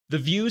The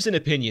views and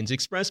opinions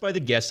expressed by the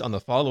guests on the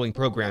following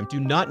program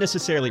do not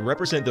necessarily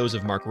represent those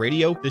of Mark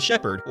Radio, The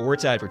Shepherd, or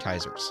its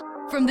advertisers.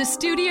 From the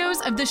studios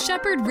of the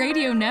Shepherd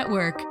Radio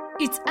Network,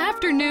 it's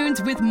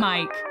Afternoons with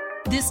Mike.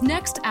 This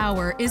next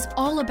hour is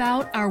all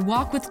about our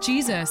walk with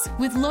Jesus,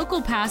 with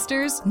local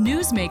pastors,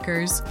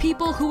 newsmakers,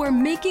 people who are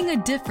making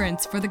a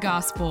difference for the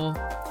gospel.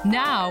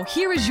 Now,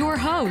 here is your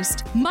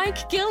host,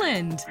 Mike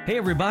Gilland. Hey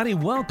everybody,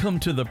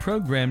 welcome to the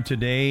program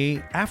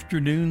today,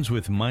 Afternoons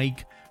with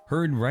Mike,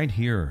 heard right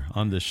here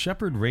on the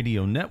Shepherd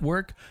Radio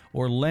Network,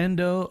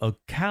 Orlando,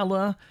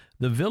 Ocala,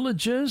 the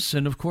Villages,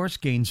 and of course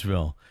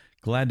Gainesville.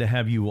 Glad to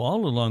have you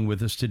all along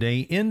with us today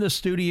in the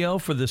studio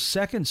for the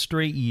second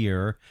straight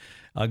year.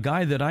 A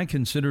guy that I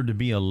consider to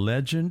be a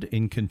legend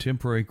in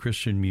contemporary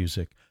Christian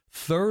music,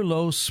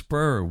 Thurlow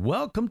Spur.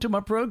 Welcome to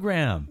my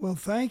program. Well,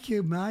 thank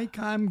you, Mike.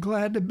 I'm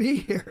glad to be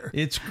here.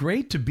 It's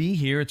great to be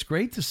here. It's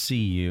great to see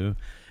you.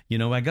 You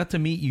know, I got to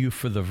meet you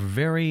for the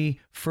very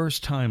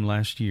first time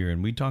last year,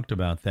 and we talked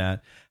about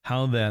that,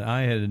 how that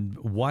I had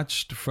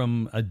watched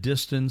from a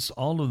distance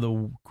all of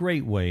the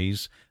great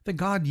ways that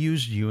God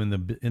used you in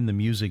the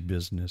music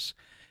business.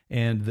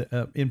 And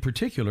in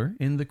particular,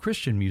 in the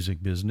Christian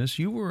music business,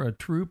 you were a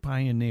true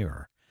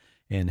pioneer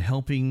in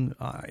helping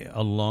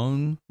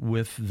along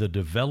with the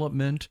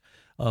development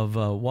of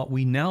what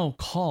we now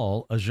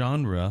call a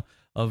genre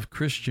of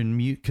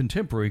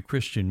contemporary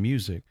Christian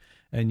music.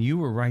 And you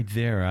were right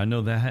there. I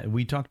know that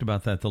we talked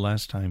about that the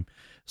last time.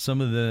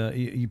 Some of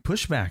the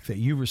pushback that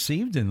you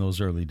received in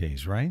those early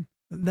days, right?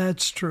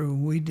 That's true.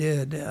 We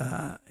did.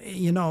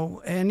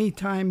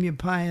 Anytime you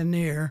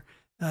pioneer,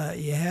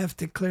 you have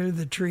to clear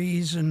the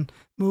trees and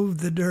move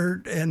the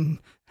dirt, and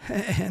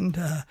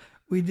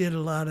we did a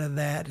lot of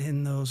that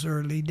in those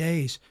early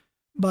days.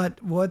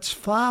 But what's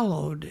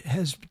followed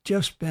has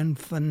just been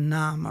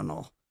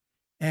phenomenal.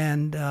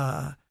 And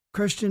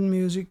Christian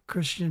music,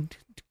 Christian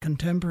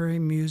contemporary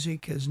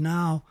music is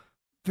now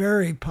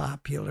very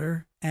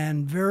popular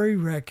and very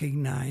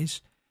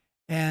recognized,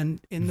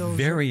 and in those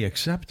very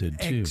accepted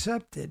too.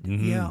 Accepted,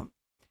 mm-hmm. Yeah.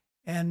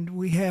 And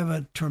we have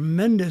a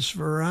tremendous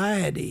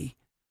variety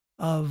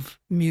of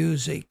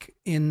music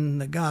in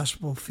the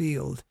gospel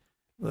field.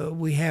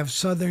 We have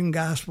Southern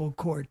gospel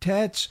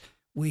quartets.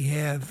 We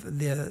have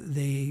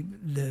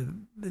the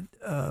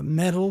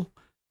metal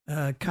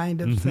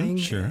kind of thing,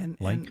 sure,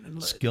 like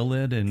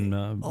Skillet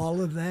and all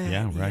of that.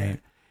 Yeah, right. Yeah.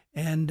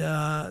 And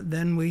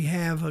then we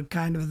have a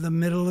kind of the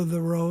middle of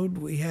the road.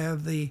 We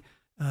have the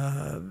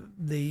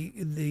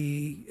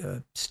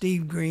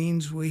Steve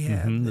Greens. We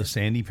have the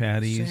Sandy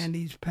Patties.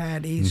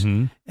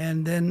 Mm-hmm.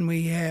 And then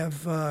we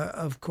have,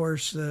 of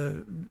course,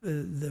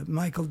 the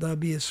Michael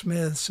W.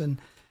 Smiths and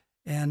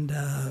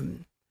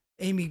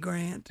Amy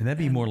Grant. And that'd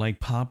be more like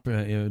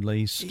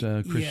pop-laced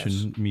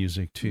Christian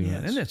music too.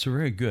 Yes. And that's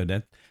very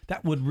good.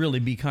 That would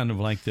really be kind of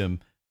like the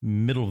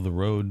middle of the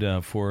road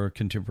for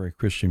contemporary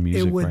Christian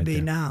music. It would right be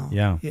there. now.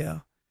 Yeah.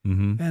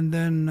 Mm-hmm. And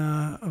then,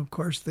 of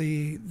course,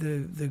 the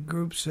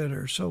groups that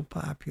are so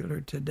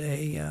popular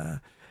today,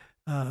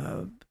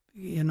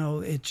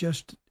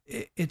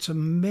 it's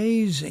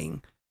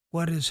amazing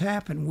what has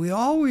happened. We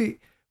always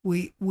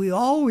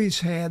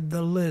had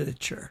the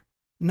literature.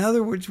 In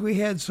other words, we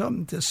had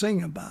something to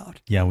sing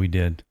about. Yeah, we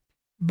did.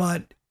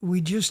 But we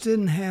just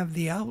didn't have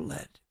the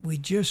outlet. We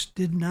just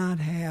did not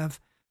have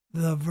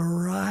the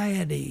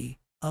variety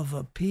of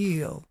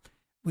appeal.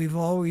 We've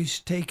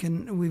always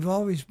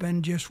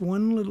been just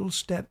one little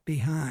step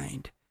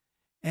behind,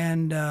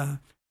 and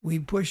we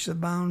pushed the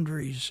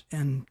boundaries.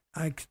 And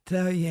I can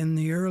tell you, in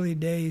the early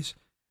days,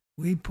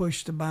 we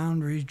pushed the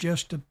boundaries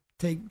just to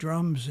take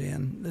drums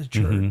in the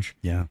church.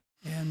 Mm-hmm. Yeah.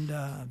 And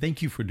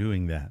thank you for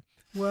doing that.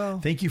 Well,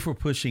 thank you for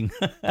pushing.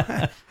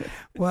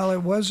 Well,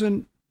 it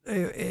wasn't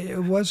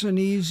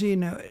easy,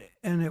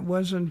 and it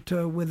wasn't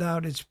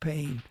without its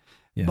pain.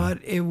 Yeah.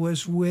 But it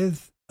was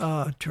with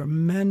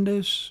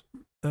tremendous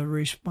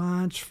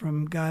response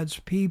from God's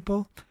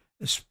people,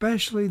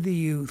 especially the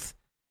youth.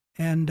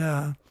 And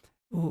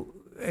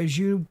as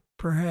you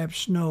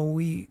perhaps know,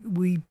 we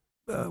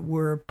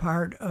were a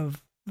part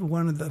of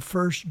one of the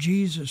first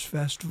Jesus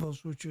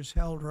festivals, which was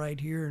held right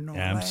here in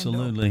Orlando.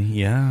 Absolutely,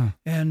 yeah.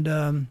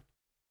 And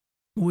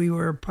we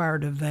were a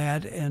part of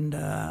that, and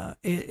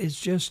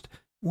it's just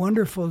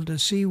wonderful to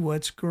see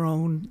what's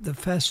grown, the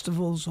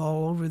festivals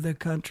all over the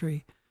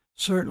country.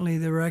 Certainly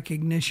the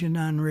recognition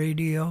on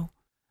radio.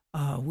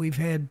 We've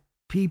had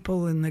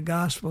people in the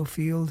gospel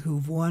field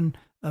who've won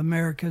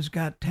America's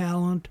Got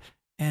Talent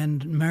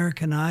and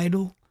American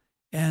Idol.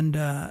 And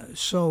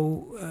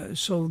so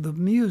the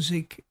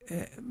music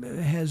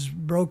has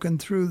broken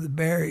through the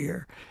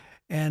barrier.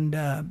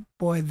 And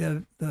boy,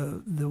 the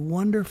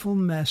wonderful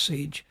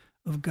message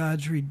of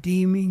God's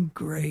redeeming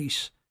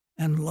grace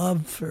and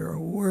love for a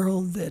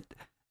world that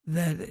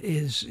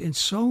is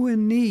so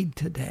in need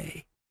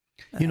today.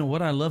 You know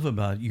what I love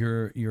about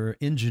your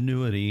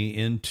ingenuity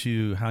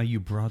into how you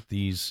brought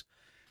these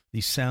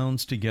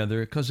sounds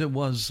together, because it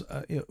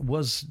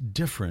was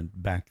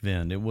different back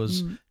then. It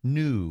was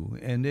new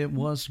and it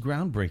was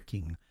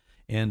groundbreaking,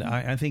 And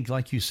I think,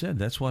 like you said,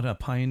 that's what a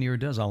pioneer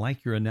does. I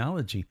like your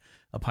analogy.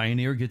 A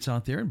pioneer gets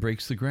out there and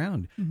breaks the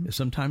ground.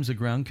 Sometimes the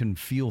ground can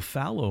feel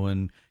fallow,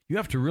 and you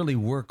have to really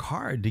work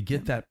hard to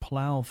get that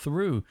plow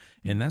through.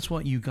 And that's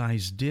what you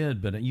guys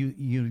did. But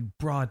you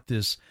brought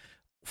this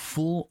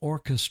full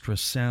orchestra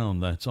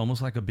sound that's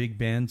almost like a big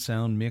band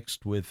sound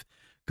mixed with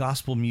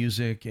gospel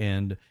music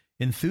and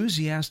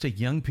enthusiastic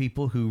young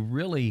people who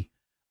really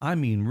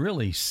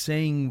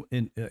sang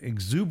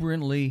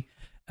exuberantly.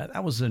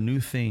 That was a new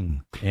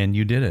thing, and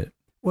you did it.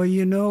 Well,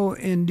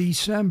 in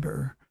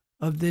December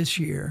of this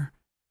year,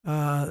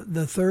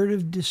 the 3rd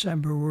of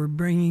December, we're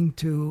bringing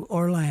to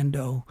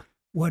Orlando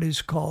what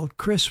is called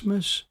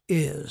Christmas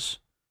Is.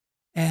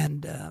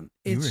 And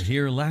you were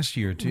here last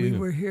year, too. We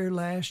were here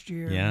last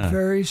year. Yeah.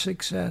 Very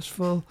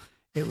successful.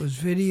 It was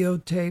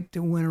videotaped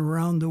and went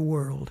around the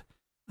world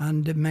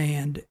on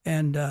demand.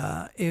 And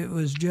it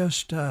was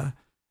just,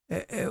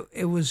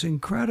 it was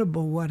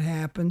incredible what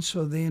happened.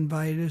 So they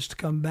invited us to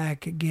come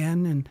back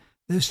again. And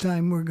this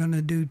time we're going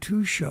to do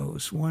 2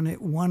 shows, one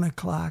at 1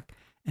 o'clock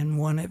and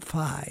one at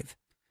 5.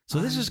 So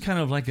this is kind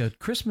of like a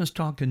Christmas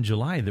talk in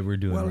July that we're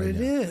doing right now. Well,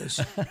 it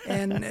is.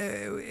 And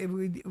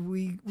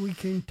we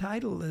can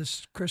title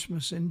this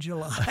Christmas in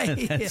July.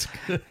 That's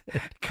good.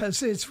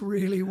 Because it's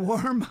really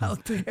warm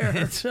out there.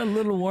 It's a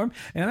little warm.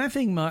 And I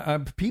think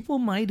people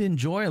might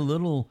enjoy a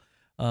little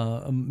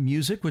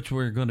music, which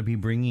we're going to be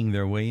bringing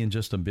their way in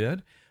just a bit.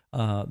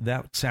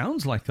 That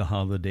sounds like the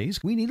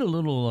holidays. We need a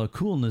little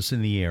coolness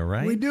in the air,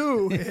 right? We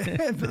do.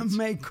 It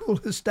may cool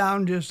us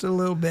down just a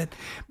little bit.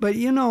 But,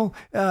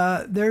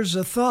 there's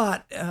a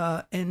thought.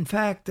 In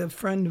fact, a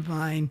friend of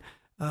mine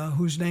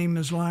whose name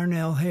is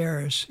Larnell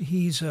Harris,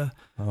 he's a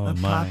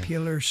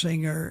popular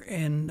singer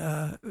and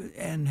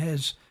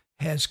has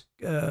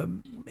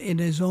in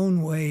his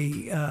own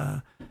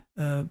way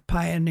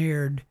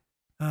pioneered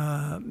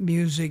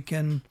music,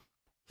 and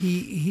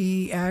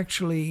He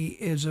actually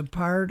is a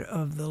part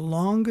of the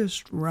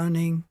longest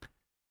running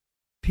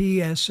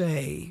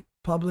PSA,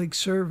 public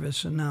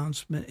service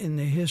announcement, in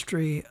the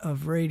history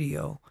of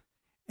radio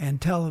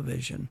and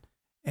television.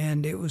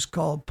 And it was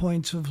called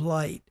Points of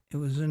Light. It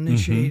was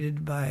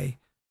initiated by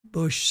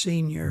Bush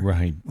Sr.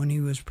 When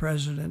he was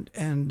president,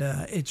 and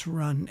it's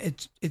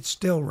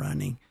still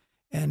running.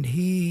 And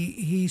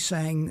he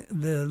sang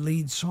the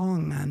lead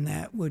song on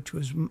that, which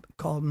was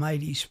called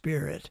Mighty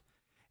Spirit.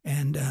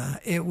 And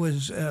that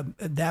was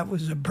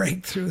a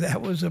breakthrough.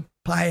 That was a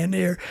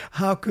pioneer.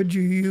 How could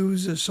you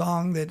use a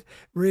song that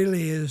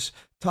really is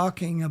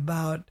talking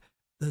about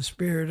the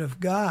Spirit of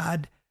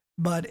God,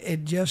 but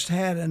it just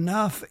had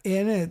enough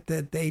in it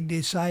that they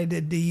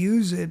decided to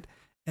use it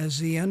as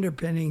the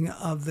underpinning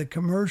of the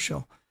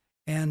commercial.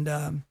 And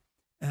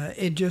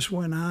it just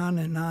went on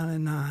and on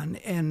and on.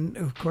 And,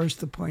 of course,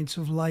 the Points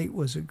of Light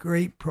was a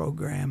great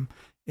program.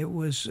 It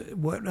was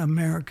what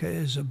America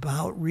is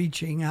about,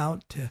 reaching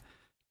out to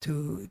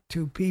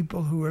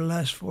people who are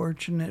less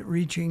fortunate,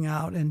 reaching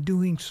out and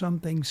doing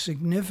something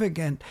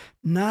significant,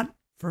 not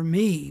for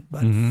me,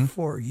 but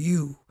for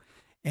you.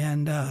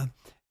 And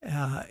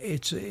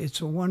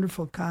it's a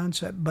wonderful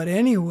concept. But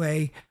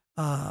anyway,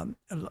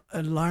 Larnell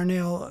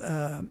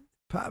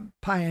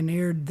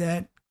pioneered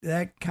that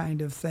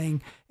kind of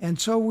thing. And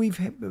so we've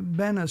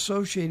been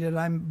associated.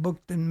 I'm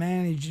booked and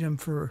managed him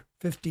for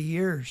 50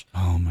 years.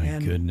 Oh, my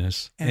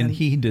goodness. And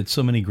he did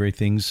so many great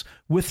things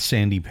with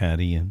Sandi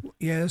Patty.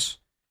 Yes.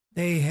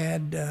 They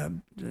had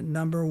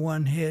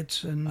 #1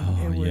 hits, and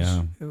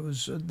it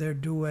was their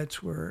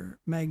duets were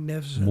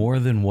magnificent. More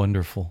Than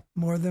Wonderful.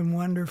 More Than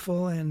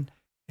Wonderful, and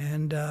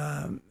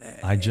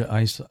I've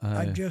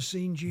Just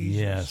Seen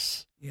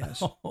Jesus.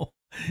 Yes. Oh,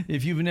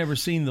 if you've never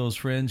seen those,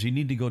 friends, you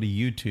need to go to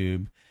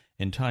YouTube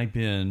and type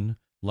in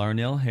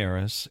Larnell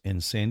Harris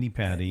and Sandi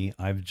Patty,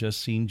 I've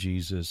Just Seen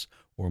Jesus,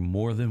 or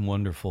More Than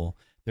Wonderful.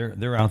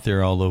 They're out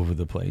there all over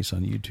the place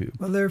on YouTube.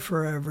 Well, they're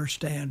forever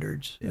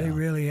standards. Yeah. They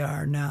really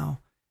are now.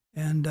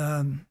 And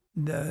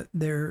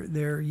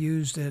they're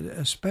used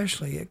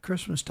especially at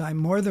Christmas time.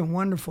 More Than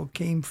Wonderful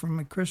came from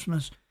a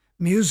Christmas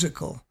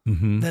musical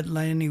that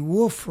Lanny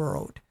Wolfe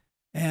wrote,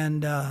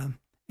 and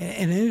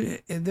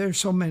there's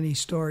so many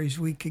stories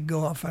we could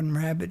go off on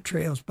rabbit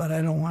trails, but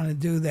I don't want to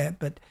do that.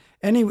 But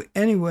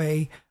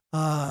anyway,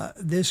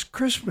 this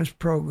Christmas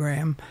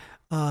program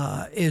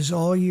is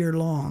all year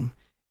long.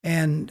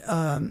 And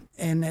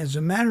as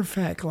a matter of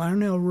fact,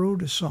 Larnell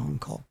wrote a song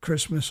called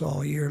Christmas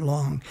All Year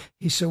Long.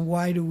 He said,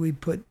 why do we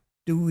put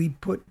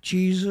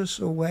Jesus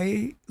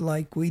away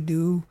like we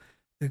do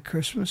the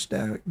Christmas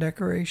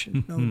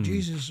decoration? No,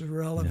 Jesus is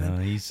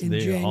relevant in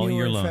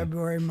January,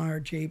 February,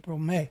 March, April,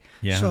 May.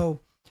 Yeah.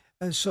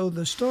 So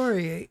the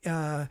story,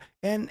 and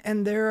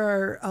there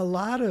are a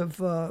lot of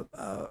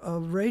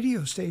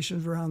radio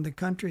stations around the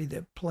country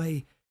that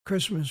play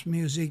Christmas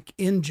music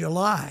in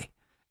July.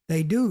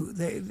 They do.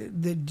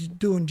 They're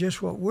doing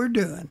just what we're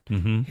doing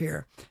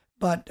here.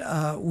 But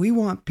we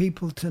want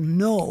people to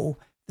know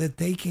that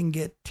they can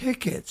get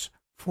tickets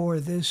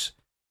for this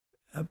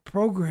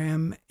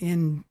program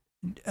in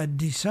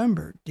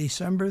December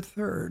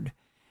 3rd.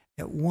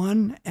 at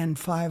 1 and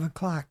 5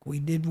 o'clock. We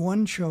did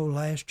one show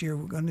last year.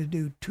 We're going to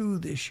do 2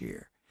 this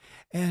year.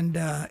 And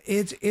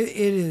it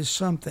is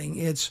something.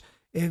 It's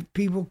if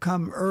people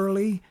come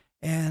early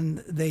and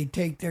they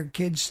take their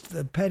kids to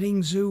the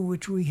petting zoo,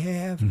 which we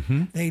have.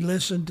 Mm-hmm. They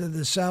listen to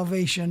the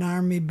Salvation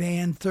Army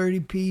Band,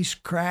 30-piece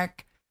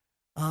crack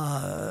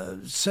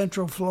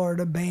Central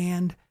Florida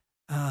band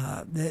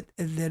that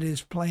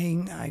is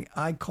playing.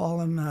 I call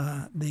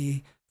them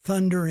the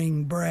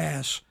Thundering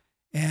Brass,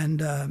 and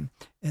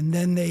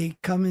then they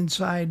come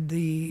inside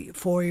the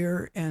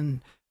foyer,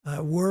 and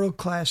a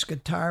world-class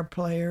guitar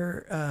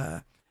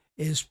player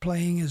is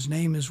playing. His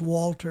name is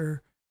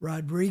Walter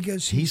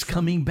Rodriguez. He's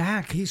coming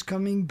back. He's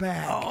coming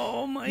back.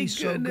 Oh, my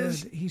He's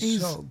goodness. So good.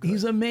 He's so good.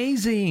 He's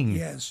amazing.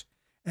 Yes.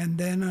 And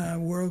then a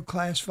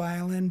world-class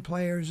violin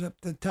player's up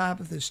the top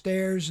of the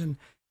stairs, and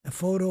a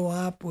photo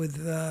op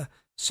with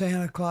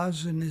Santa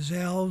Claus and his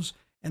elves.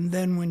 And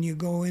then when you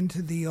go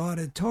into the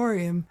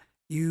auditorium,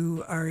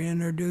 you are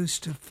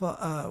introduced to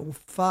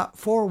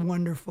 4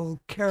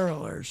 wonderful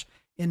carolers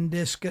in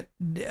Dickens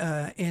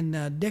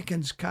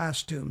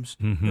costumes,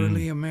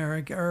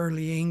 Mm-hmm.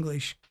 early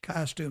English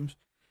costumes.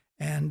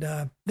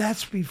 And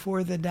that's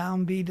before the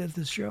downbeat of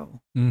the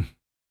show.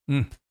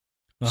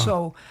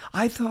 So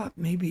I thought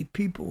maybe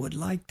people would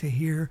like to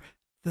hear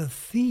the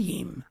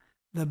theme,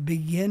 the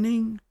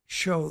beginning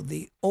show,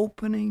 the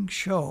opening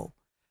show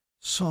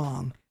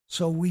song.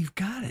 So we've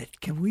got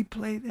it. Can we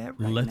play that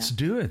right Let's now?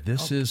 do it.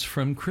 This is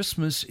From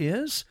Christmas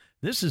Is.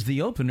 This is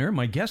the opener.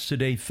 My guest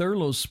today,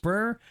 Thurlow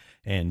Spur,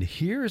 and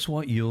here's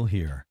what you'll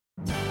hear.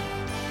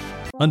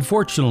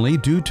 Unfortunately,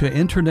 due to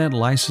internet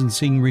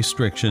licensing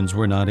restrictions,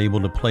 we're not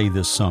able to play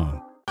this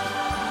song.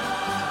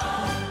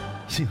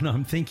 You know,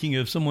 I'm thinking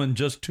of someone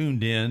just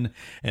tuned in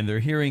and they're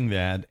hearing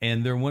that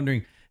and they're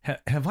wondering,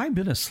 have I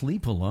been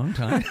asleep a long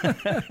time?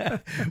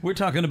 We're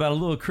talking about a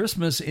little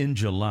Christmas in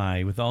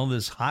July with all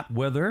this hot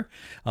weather.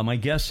 My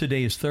guest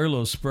today is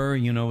Thurlow Spur.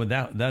 You know,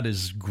 that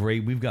is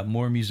great. We've got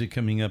more music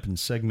coming up in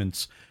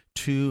segments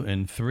 2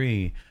 and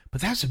 3.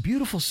 But that's a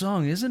beautiful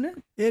song, isn't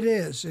it? It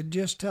is. It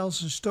just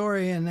tells a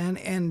story.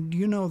 And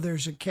you know,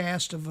 there's a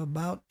cast of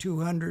about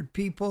 200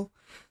 people.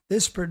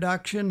 This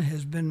production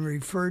has been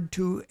referred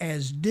to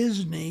as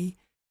Disney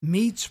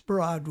meets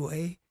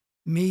Broadway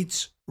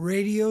meets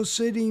Radio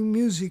City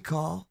Music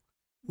Hall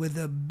with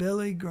a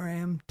Billy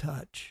Graham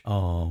touch.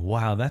 Oh,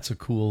 wow. That's a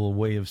cool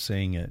way of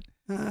saying it.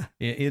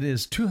 It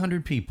is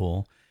 200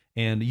 people,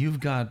 and you've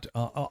got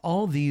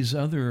all these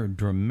other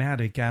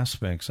dramatic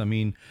aspects. I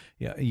mean,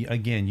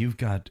 again, you've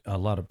got a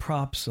lot of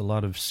props, a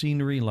lot of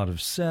scenery, a lot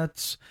of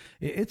sets.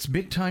 It's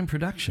big-time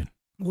production.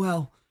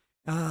 Well,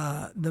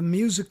 the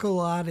musical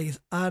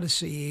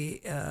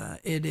odyssey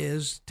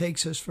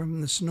takes us from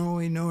the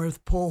snowy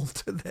North Pole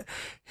to the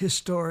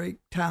historic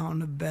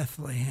town of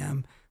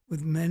Bethlehem,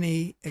 with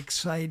many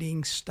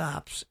exciting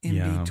stops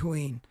in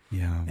between.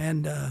 Yeah.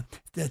 And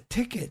the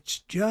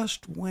tickets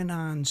just went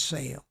on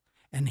sale.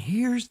 And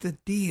here's the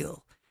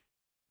deal.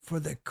 For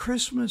the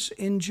Christmas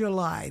in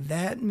July,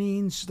 that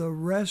means the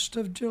rest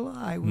of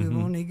July. We've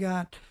only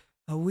got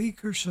a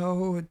week or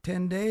so,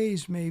 10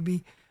 days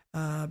maybe,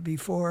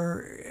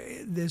 before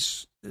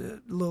this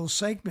little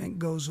segment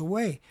goes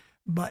away.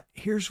 But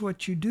here's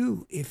what you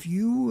do. If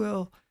you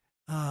will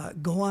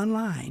go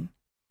online,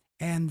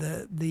 and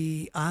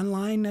the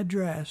online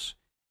address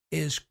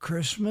is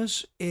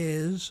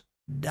christmasis.us.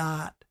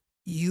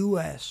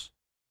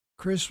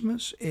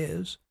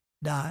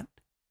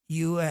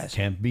 Christmasis.us.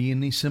 Can't be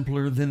any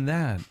simpler than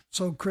that.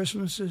 So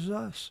Christmas is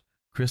us.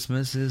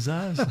 Christmas is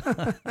us.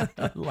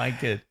 I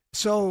like it.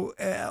 So,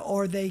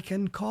 or they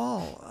can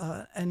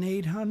call an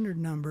 800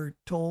 number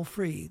toll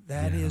free.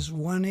 That is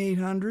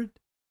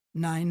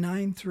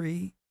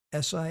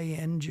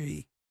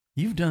 1-800-993-SING.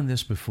 You've done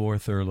this before,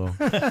 Thurlow.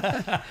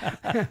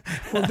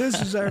 Well,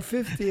 this is our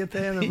 50th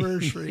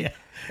anniversary,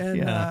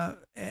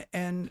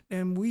 and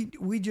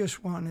we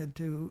just wanted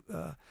to,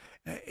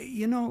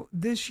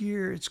 this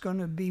year it's going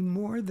to be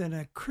more than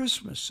a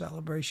Christmas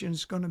celebration.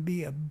 It's going to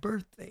be a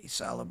birthday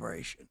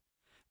celebration,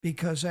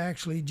 because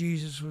actually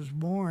Jesus was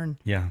born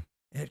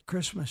at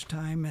Christmas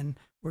time, and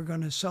we're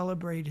going to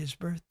celebrate his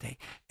birthday.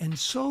 And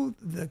so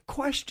the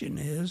question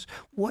is,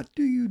 what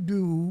do you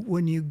do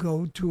when you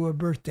go to a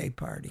birthday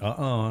party?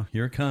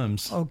 Here it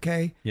comes.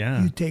 Okay.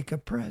 Yeah. You take a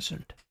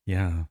present.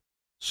 Yeah.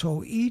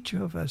 So each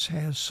of us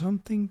has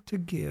something to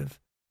give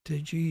to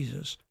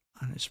Jesus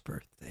on his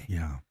birthday.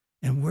 Yeah.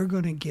 And we're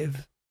going to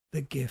give the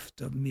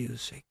gift of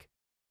music.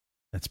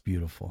 That's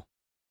beautiful.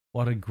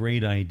 What a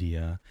great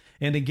idea.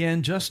 And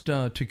again, just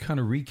to kind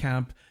of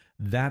recap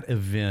that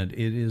event,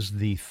 it is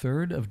the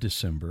 3rd of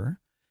December,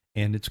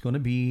 and it's going to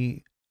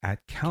be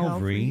at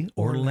Calvary,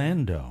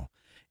 Orlando.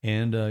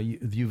 And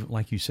you've,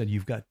 like you said,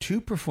 you've got 2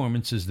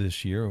 performances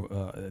this year,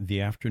 the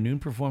afternoon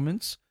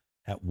performance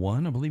at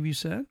 1, I believe you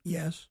said?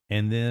 Yes.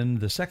 And then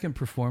the second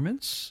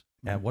performance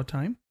at what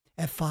time?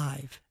 At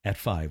 5. At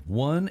 5.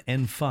 1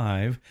 and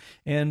 5.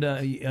 And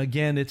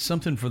again, it's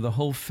something for the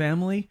whole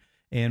family.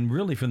 And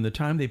really, from the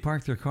time they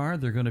park their car,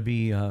 they're going to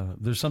be,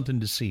 there's something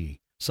to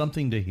see,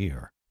 something to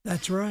hear.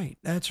 That's right.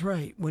 That's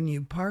right. When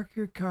you park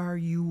your car,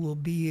 you will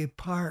be a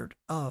part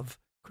of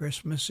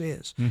Christmas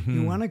Is. Mm-hmm.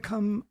 You want to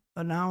come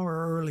an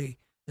hour early,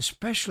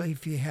 especially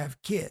if you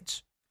have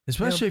kids.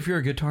 Especially if you're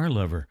a guitar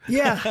lover.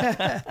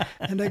 Yeah,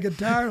 and a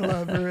guitar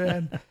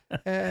lover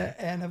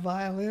and a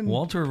violin.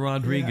 Walter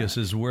Rodriguez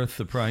is worth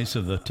the price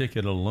of the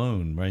ticket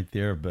alone right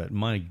there, but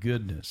my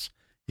goodness,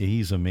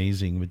 he's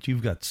amazing, but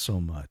you've got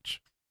so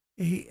much.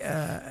 He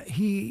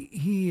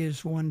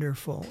is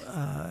wonderful.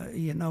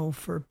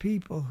 For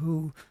people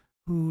who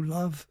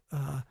love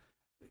a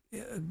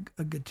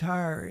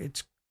guitar,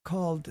 it's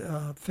called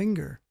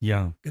finger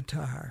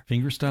guitar.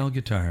 Fingerstyle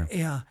guitar.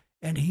 Yeah,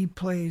 and he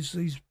plays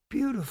these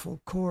beautiful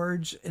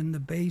chords in the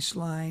bass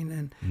line,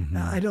 and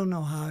now I don't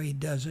know how he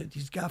does it.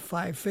 He's got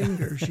 5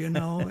 fingers,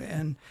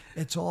 and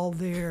it's all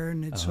there,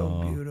 and it's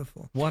so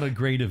beautiful. What a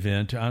great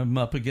event. I'm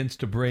up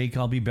against a break.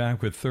 I'll be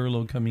back with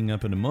Thurlow coming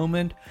up in a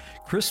moment.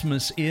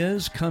 Christmas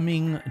Is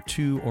coming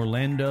to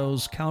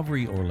Orlando's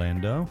Calvary,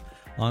 Orlando,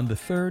 on the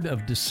 3rd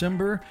of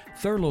December.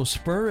 Thurlow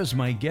Spur is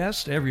my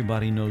guest.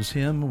 Everybody knows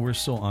him. We're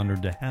so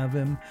honored to have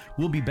him.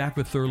 We'll be back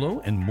with Thurlow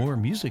and more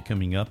music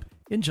coming up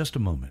in just a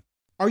moment.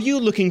 Are you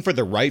looking for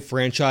the right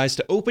franchise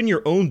to open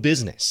your own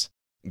business?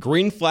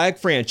 Green Flag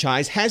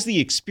Franchise has the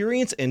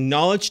experience and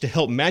knowledge to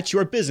help match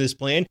your business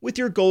plan with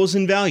your goals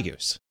and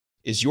values.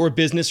 Is your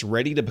business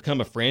ready to become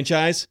a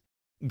franchise?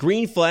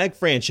 Green Flag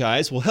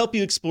Franchise will help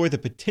you explore the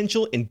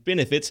potential and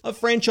benefits of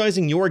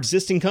franchising your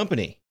existing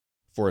company.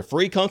 For a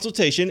free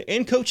consultation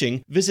and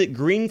coaching, visit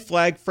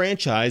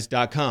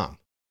greenflagfranchise.com.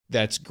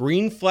 That's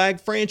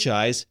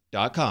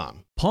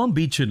greenflagfranchise.com. Palm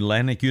Beach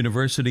Atlantic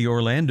University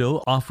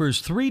Orlando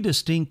offers 3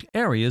 distinct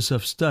areas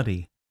of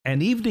study: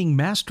 an evening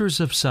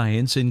Master's of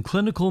Science in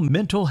Clinical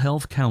Mental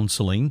Health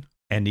Counseling,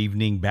 an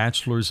evening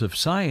Bachelor's of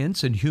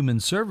Science in Human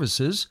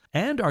Services,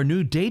 and our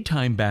new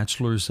daytime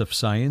Bachelor's of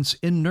Science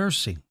in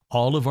Nursing.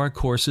 All of our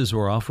courses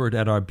are offered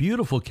at our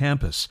beautiful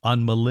campus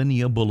on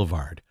Millennia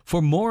Boulevard.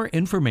 For more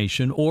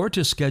information or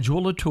to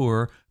schedule a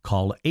tour,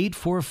 call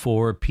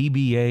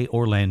 844-PBA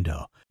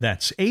Orlando.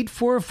 That's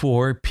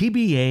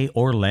 844-PBA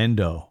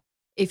Orlando.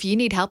 If you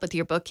need help with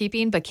your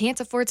bookkeeping but can't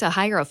afford to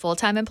hire a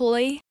full-time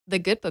employee, The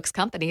Good Books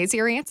Company is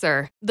your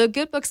answer. The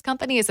Good Books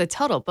Company is a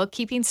total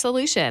bookkeeping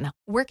solution,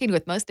 working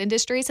with most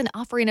industries and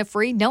offering a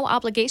free,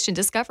 no-obligation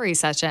discovery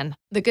session.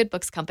 The Good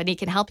Books Company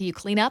can help you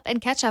clean up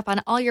and catch up on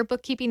all your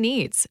bookkeeping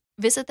needs.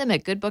 Visit them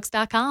at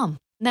goodbooks.com.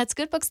 That's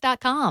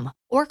goodbooks.com.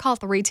 Or call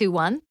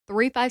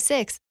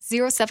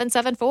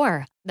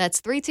 321-356-0774. That's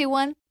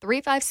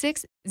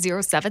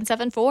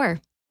 321-356-0774.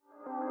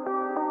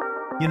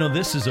 You know,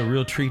 this is a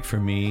real treat for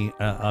me,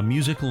 a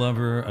music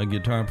lover, a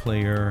guitar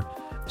player,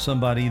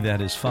 somebody that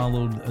has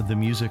followed the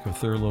music of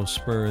Thurlow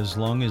Spur as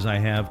long as I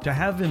have. To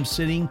have him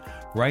sitting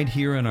right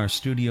here in our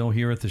studio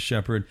here at the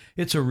Shepherd,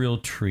 it's a real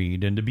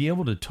treat. And to be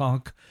able to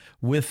talk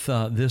with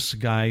this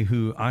guy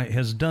who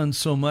has done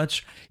so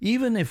much,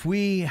 even if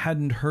we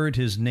hadn't heard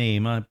his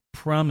name, I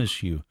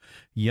promise you,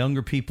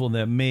 younger people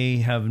that may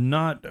have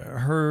not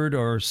heard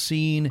or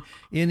seen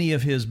any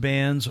of his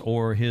bands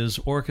or his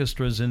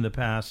orchestras in the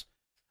past,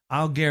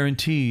 I'll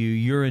guarantee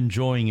you're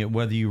enjoying it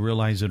whether you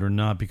realize it or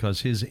not,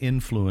 because his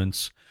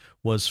influence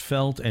was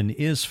felt and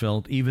is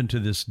felt even to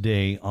this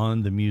day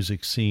on the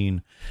music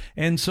scene.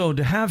 And so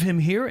to have him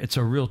here, it's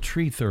a real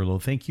treat,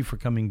 Thurlow. Thank you for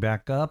coming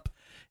back up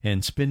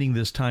and spending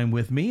this time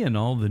with me and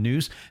all the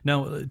news.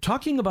 Now,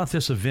 talking about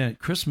this event,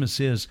 Christmas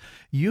Is,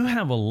 you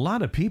have a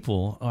lot of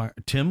people.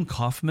 Tim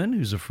Kaufman,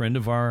 who's a friend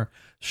of our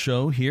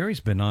show here, he's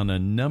been on a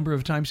number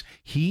of times.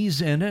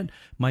 He's in it.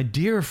 My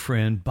dear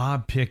friend,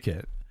 Bob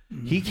Pickett.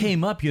 He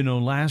came up,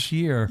 last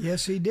year.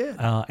 Yes, he did.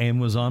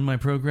 And was on my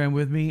program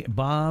with me.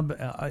 Bob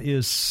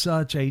is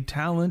such a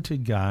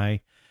talented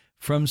guy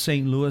from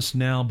St. Louis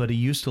now, but he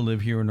used to live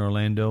here in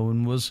Orlando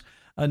and was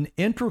an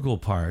integral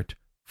part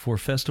for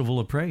Festival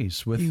of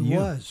Praise with you.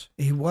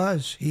 He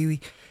was.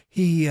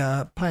 He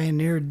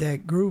pioneered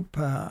that group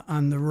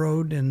on the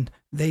road, and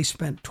they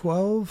spent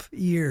 12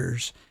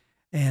 years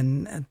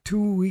and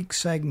 2-week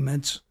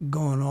segments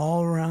going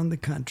all around the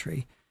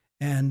country.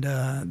 And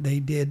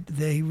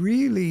they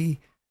really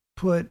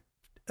put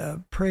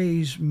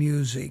praise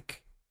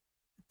music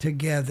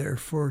together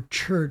for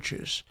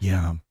churches.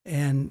 Yeah.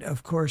 And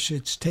of course,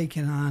 it's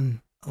taken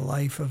on a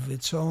life of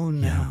its own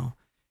now,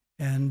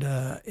 and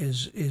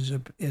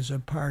is a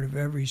part of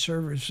every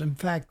service. In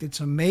fact,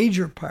 it's a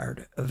major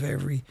part of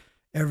every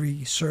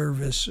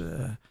service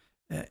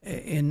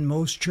in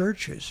most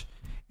churches.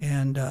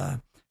 And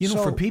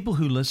for people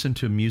who listen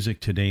to music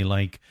today,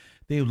 like,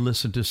 they would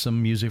listen to some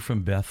music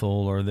from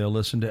Bethel, or they'll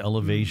listen to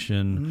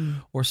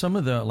Elevation, or some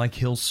of the, like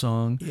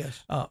Hillsong.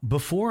 Yes.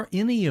 Before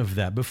any of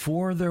that,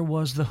 before there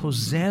was the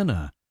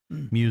Hosanna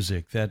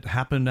music that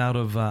happened out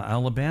of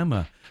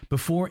Alabama,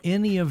 before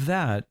any of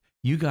that,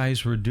 you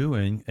guys were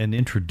doing and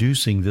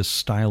introducing this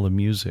style of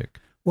music.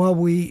 Well,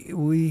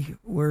 we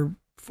were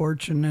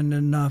fortunate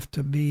enough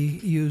to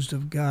be used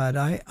of God.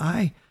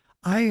 I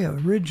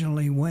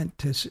originally went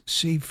to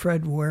see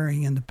Fred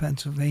Waring and the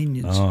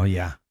Pennsylvanians. Oh,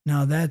 yeah.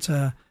 Now, that's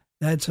a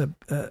that's a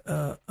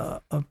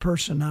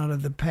person out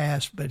of the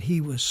past, but he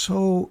was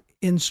so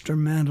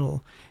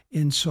instrumental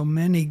in so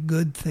many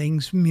good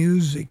things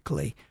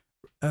musically,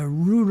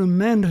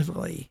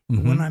 rudimentarily.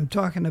 When I'm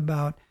talking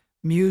about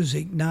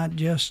music, not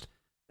just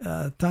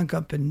thunk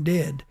up and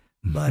did,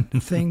 but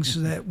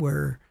things that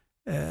were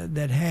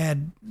that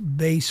had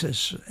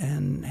basis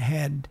and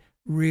had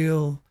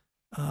real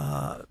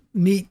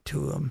meat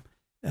to them,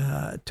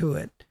 to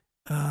it.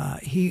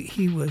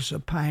 He was a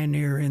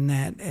pioneer in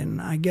that,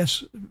 and I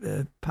guess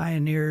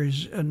pioneer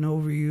is an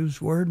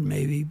overused word,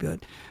 maybe,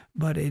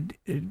 but it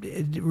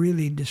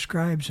really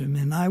describes him.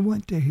 And I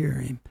went to hear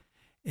him,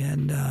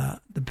 and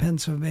the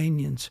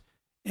Pennsylvanians,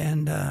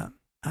 and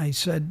I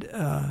said,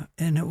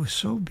 and it was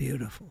so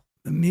beautiful.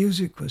 The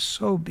music was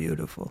so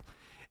beautiful,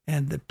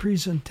 and the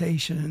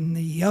presentation and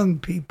the young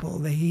people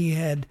that he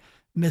had.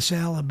 Miss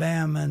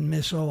Alabama and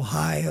Miss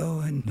Ohio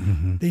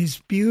and these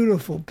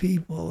beautiful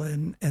people,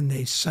 and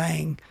they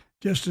sang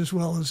just as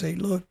well as they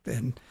looked,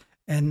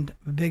 and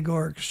a big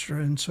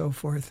orchestra and so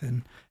forth.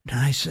 And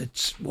I said,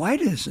 why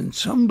doesn't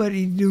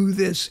somebody do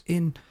this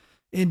in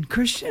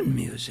Christian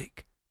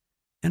music?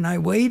 And I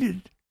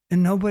waited,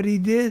 and nobody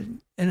did.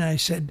 And I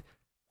said,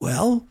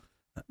 well,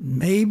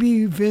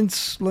 maybe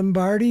Vince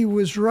Lombardi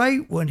was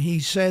right when he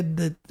said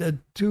that the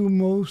two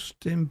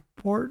most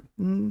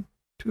important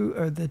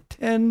the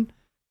 10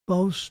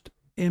 most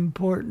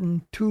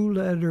important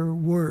two-letter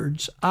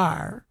words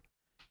are,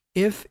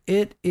 if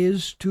it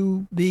is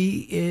to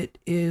be, it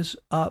is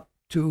up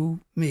to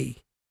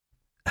me.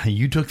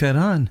 You took that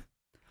on.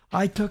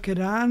 I took it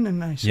on,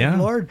 and I said,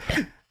 Lord,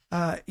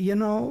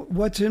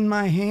 what's in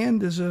my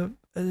hand is a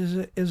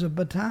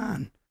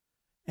baton,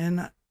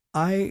 and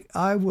I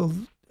will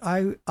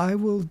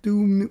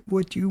do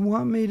what you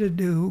want me to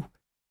do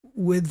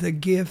with the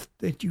gift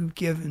that you've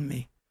given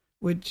me,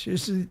 which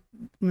is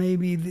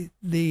maybe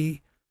the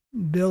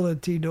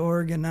ability to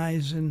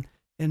organize and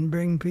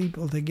bring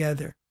people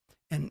together.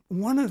 And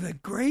one of the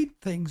great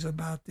things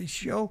about this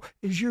show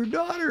is your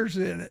daughter's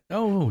in it.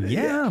 Oh,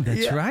 yeah,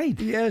 that's right.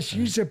 Yeah,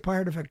 she's a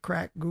part of a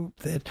crack group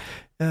that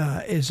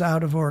is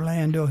out of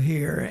Orlando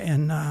here,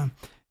 and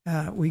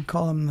we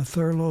call them the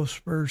Thurlow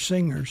Spur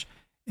Singers.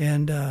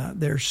 And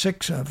there's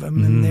 6 of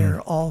them, and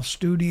they're all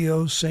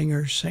studio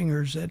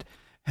singers that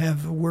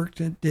have worked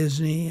at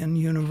Disney and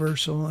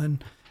Universal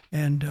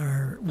and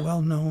are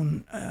well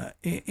known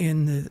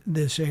in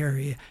this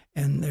area.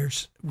 And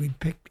we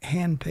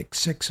handpicked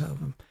 6 of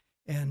them.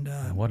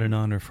 And what an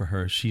honor for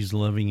her. She's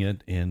loving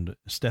it. And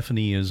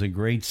Stephanie is a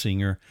great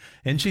singer.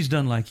 And she's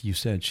done, like you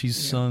said, she's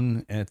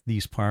sung at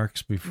these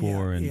parks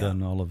before and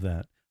done all of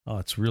that. Oh,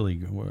 it's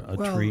really a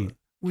treat.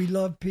 We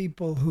love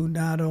people who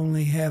not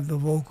only have the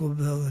vocal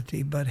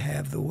ability, but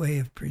have the way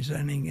of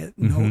presenting it,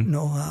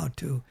 know how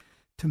to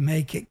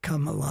make it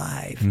come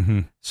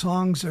alive.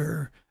 Songs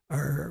are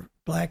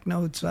black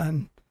notes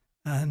on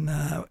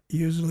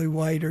usually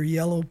white or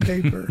yellow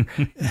paper,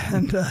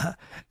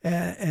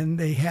 and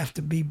they have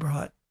to be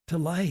brought to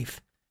life.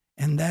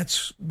 And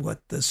that's what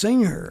the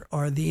singer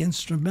or the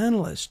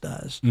instrumentalist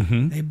does.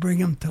 They bring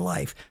them to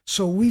life.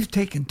 So we've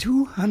taken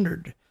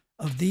 200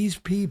 of these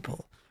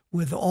people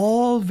with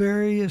all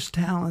various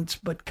talents,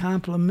 but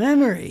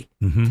complementary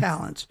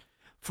talents.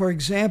 For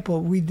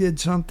example, we did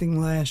something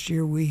last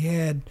year. We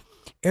had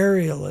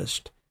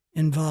aerialist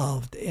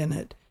involved in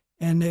it,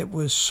 and it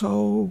was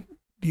so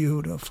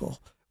beautiful.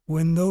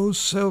 When those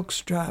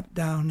silks dropped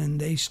down and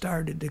they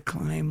started to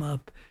climb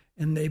up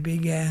and they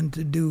began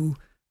to do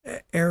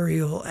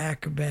aerial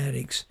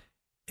acrobatics,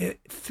 it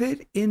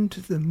fit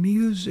into the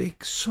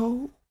music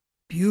so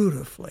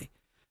beautifully.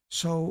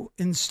 So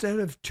instead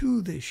of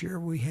 2 this year,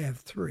 we have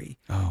 3.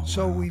 Oh,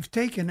 so wow. we've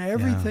taken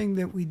everything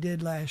that we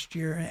did last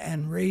year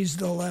and raised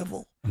the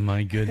level.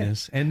 My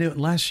goodness. And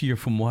last year,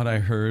 from what I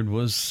heard,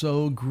 was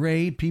so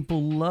great.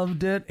 People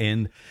loved it.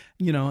 And,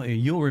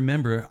 you'll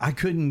remember I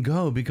couldn't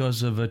go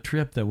because of a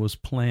trip that was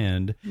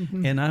planned.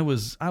 And I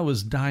was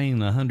dying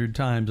 100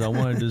 times. I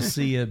wanted to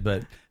see it.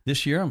 But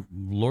this year,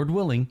 Lord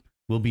willing,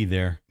 we'll be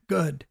there.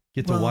 Good.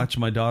 Get to watch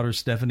my daughter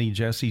Stephanie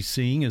Jessie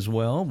sing as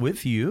well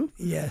with you.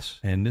 Yes.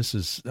 And this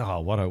is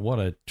what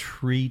a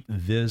treat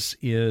this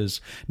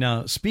is.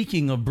 Now,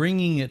 speaking of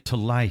bringing it to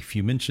life,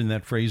 you mentioned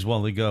that phrase a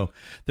while ago.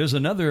 There's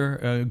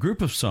another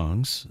group of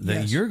songs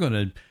that you're going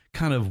to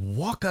kind of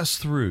walk us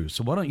through.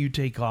 So why don't you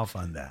take off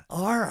on that?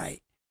 All right.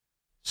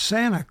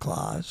 Santa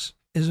Claus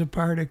is a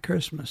part of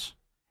Christmas,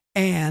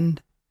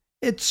 and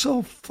it's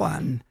so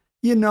fun.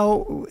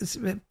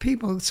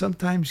 People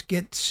sometimes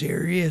get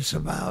serious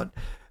about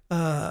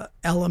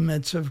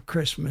elements of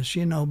Christmas,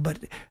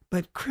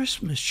 but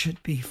Christmas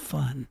should be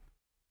fun.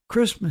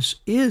 Christmas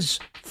is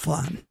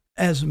fun,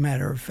 as a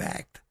matter of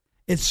fact.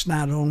 It's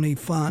not only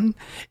fun,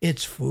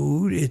 it's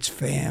food, it's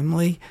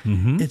family,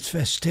 it's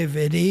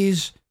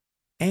festivities,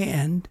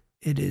 and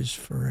it is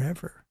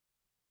forever.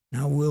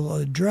 Now, we'll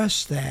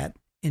address that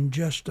in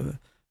just a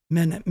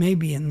minute,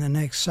 maybe in the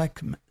next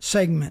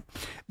segment.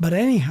 But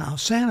anyhow,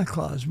 Santa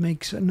Claus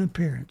makes an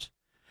appearance,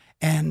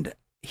 and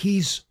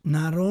he's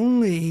not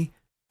only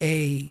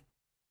a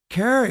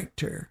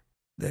character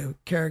the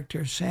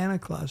character Santa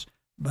Claus,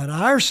 but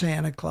our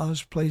Santa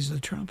Claus plays the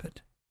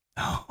trumpet.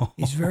 Oh.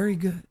 He's very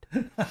good.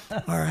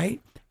 All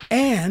right.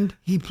 And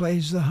he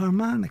plays the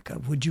harmonica.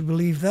 Would you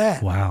believe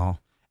that? Wow.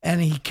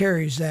 And he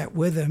carries that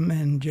with him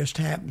and just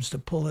happens to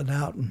pull it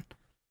out and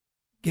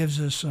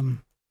gives us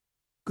some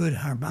good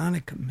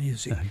harmonica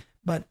music.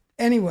 But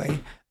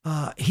anyway,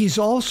 he's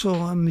also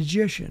a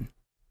magician,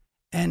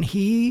 and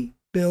he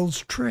builds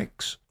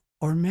tricks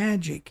or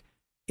magic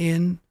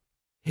in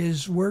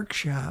his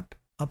workshop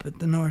up at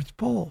the North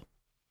Pole.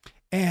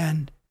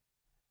 And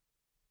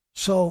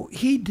so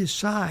he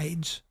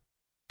decides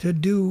to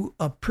do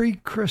a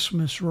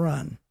pre-Christmas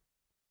run,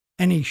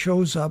 and he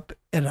shows up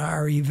at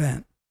our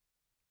event.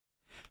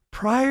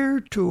 Prior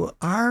to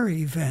our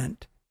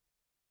event,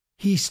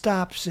 he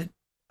stops at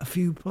a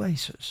few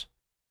places,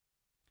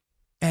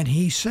 and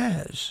he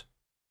says,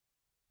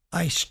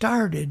 I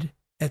started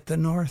at the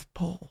North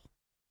Pole.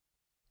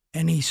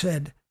 And he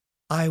said,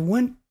 I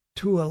went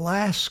to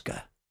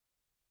Alaska,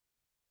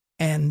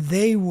 and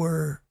they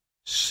were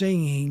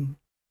singing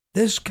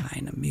this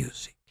kind of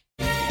music.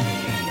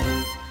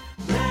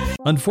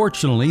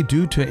 Unfortunately,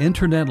 due to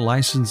internet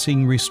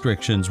licensing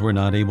restrictions, we're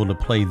not able to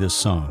play this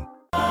song.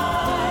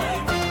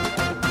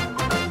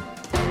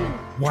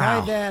 Try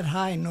that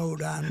high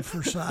note on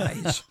for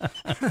size.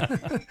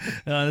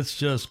 It's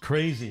just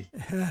crazy.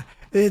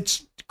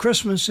 It's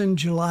Christmas in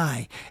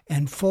July.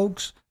 And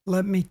folks,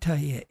 let me tell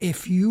you,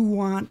 if you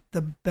want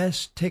the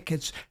best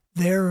tickets,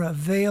 they're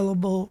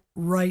available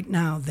right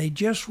now. They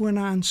just went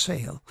on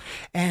sale.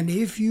 And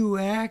if you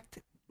act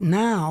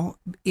now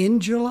in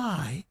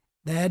July,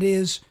 that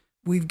is,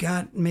 we've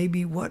got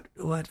maybe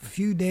a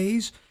few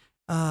days.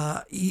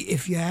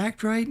 If you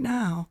act right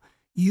now,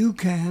 you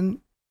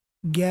can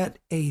get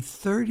a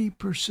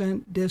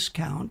 30%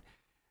 discount.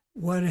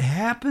 What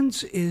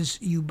happens is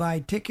you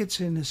buy tickets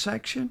in a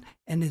section,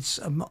 and it's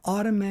an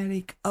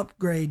automatic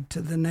upgrade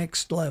to the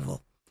next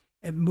level.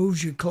 It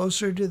moves you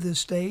closer to the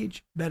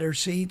stage, better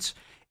seats,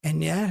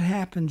 and that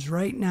happens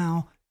right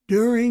now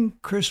during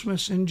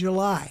Christmas in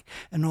July.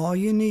 And all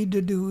you need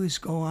to do is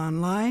go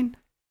online,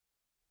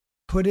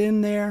 put in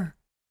there,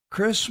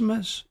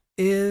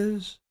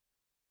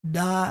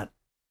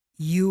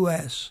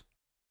 christmasis.us.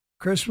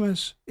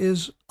 Christmas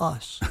is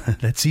us.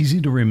 That's easy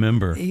to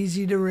remember.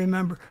 Easy to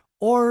remember.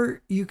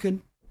 Or you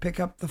can pick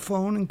up the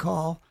phone and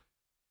call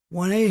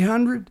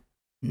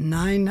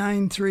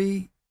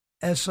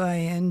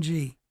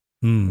 1-800-993-SING.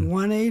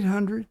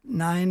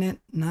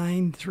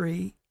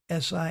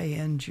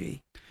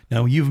 1-800-993-SING.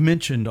 Now, you've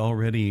mentioned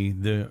already,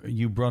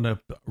 you brought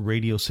up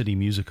Radio City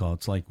Music Hall.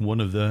 It's like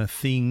one of the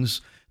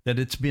things that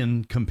it's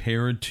been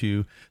compared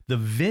to. The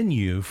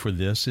venue for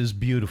this is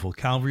beautiful.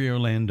 Calvary,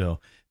 Orlando.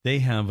 They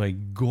have a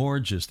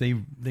gorgeous, they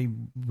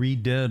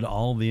redid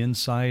all the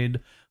inside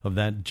of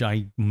that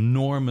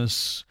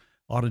ginormous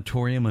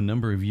auditorium a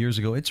number of years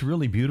ago. It's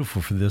really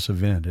beautiful for this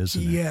event,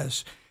 isn't it?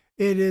 Yes,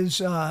 it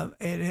is.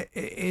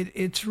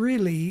 It's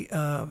really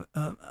a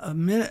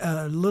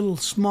little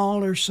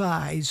smaller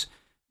size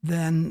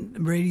than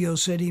Radio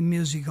City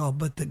Music Hall.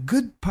 But the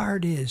good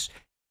part is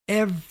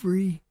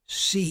every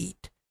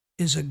seat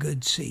is a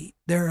good seat.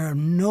 There are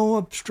no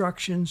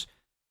obstructions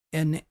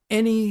in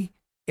any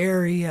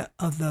area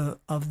of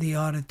the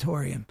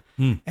auditorium.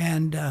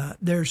 And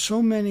there's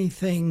so many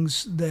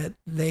things that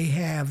they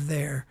have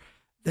there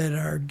that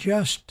are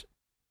just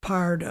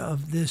part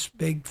of this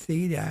big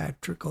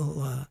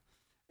theatrical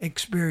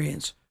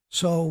experience.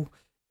 So,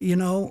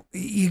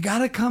 you got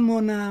to come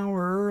 1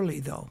 hour early,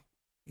 though.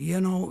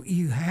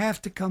 You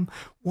have to come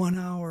 1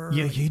 hour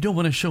early. Yeah, you don't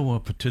want to show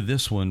up to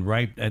this one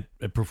right at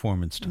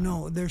performance time.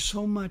 No, there's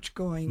so much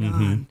going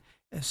on.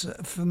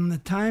 From the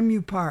time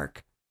you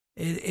park,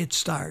 it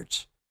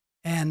starts.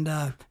 And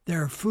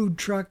there are food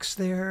trucks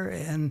there,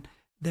 and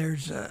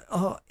there's, it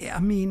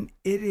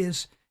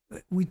is,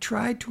 we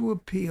try to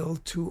appeal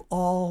to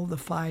all the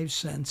five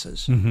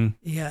senses.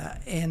 Yeah,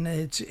 and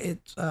it's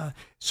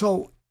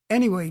so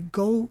anyway,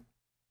 go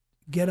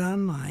get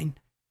online,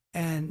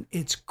 and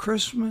it's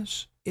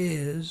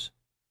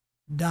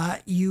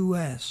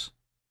christmasis.us,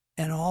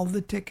 and all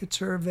the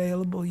tickets are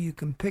available. You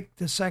can pick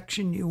the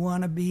section you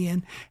want to be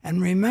in,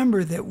 and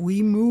remember that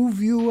we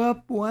move you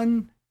up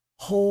one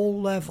whole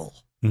level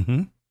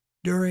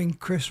during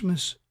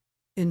Christmas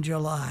in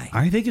July.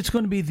 I think it's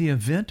going to be the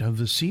event of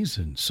the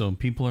season, so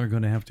people are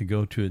going to have to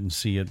go to it and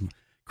see it.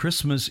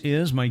 Christmas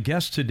is my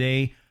guest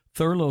today,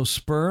 Thurlow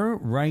Spur,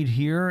 right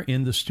here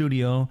in the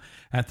studio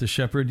at the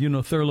Shepherd.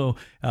 Thurlow,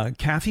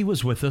 Kathy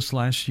was with us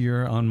last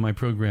year on my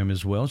program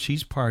as well.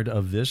 She's part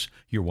of this.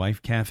 Your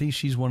wife, Kathy,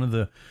 she's one of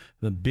the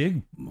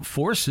big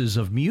forces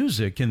of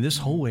music in this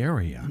whole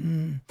area.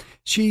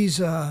 She's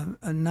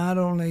not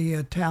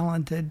only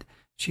talented,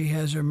 she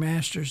has her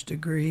master's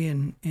degree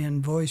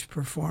in voice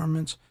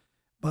performance,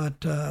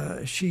 but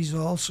she's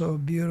also a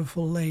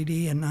beautiful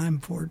lady, and I'm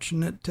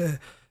fortunate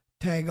to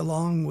tag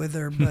along with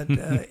her. But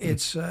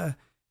it's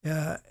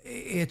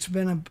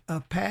been a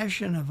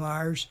passion of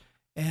ours,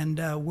 and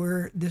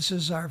this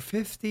is our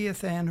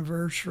 50th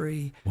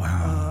anniversary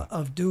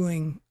of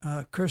doing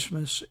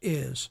Christmas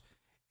Is.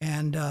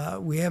 And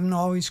we haven't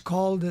always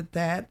called it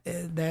that.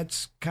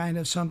 That's kind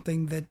of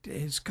something that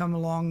has come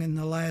along in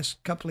the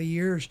last couple of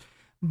years.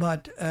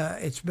 But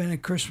it's been a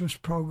Christmas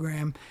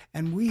program.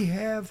 And we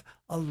have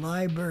a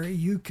library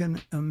you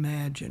can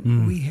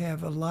imagine. We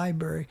have a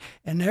library.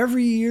 And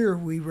every year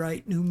we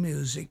write new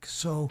music.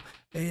 So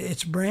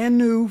it's brand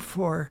new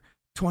for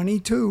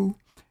 22.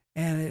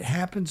 And it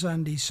happens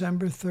on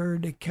December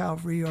 3rd at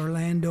Calvary,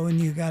 Orlando.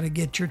 And you got to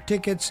get your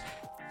tickets.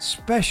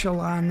 Special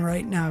on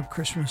right now,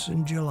 Christmas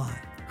in July.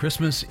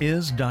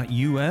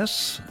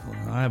 ChristmasIs.us.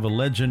 I have a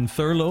legend,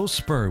 Thurlow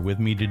Spur, with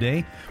me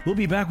today. We'll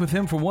be back with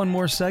him for one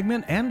more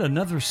segment and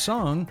another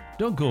song.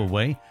 Don't go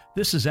away.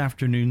 This is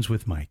Afternoons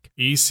with Mike.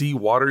 EC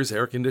Waters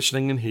Air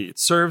Conditioning and Heat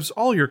serves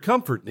all your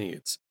comfort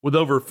needs. With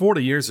over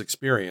 40 years'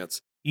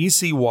 experience,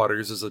 EC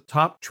Waters is a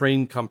top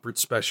trained comfort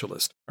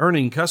specialist,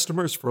 earning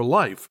customers for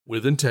life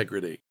with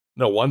integrity.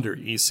 No wonder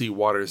EC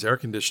Waters Air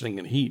Conditioning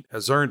and Heat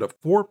has earned a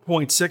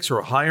 4.6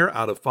 or higher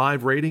out of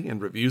 5 rating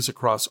and reviews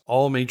across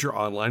all major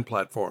online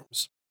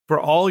platforms. For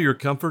all your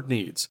comfort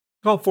needs,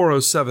 call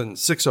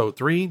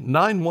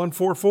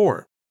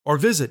 407-603-9144 or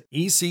visit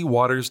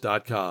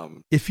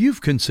ecwaters.com. If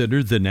you've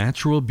considered the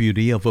natural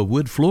beauty of a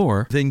wood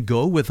floor, then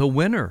go with a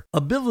winner.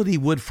 Ability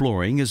Wood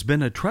Flooring has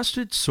been a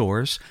trusted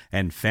source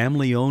and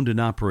family-owned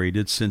and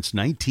operated since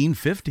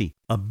 1950.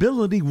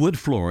 Ability Wood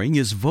Flooring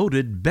is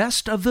voted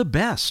best of the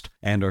best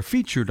and are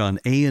featured on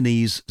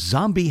A&E's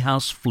Zombie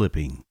House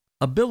Flipping.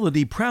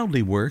 Ability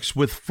proudly works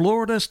with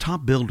Florida's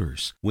top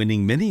builders,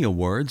 winning many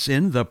awards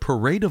in the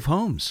Parade of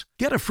Homes.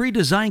 Get a free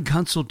design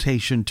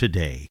consultation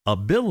today.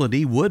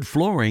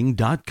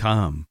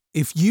 AbilityWoodFlooring.com.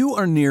 If you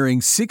are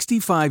nearing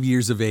 65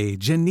 years of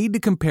age and need to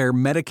compare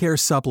Medicare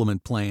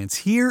supplement plans,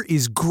 here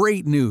is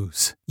great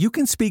news. You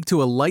can speak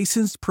to a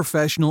licensed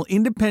professional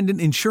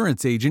independent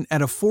insurance agent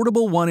at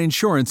Affordable One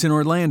Insurance in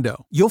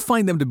Orlando. You'll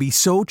find them to be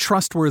so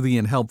trustworthy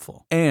and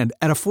helpful. And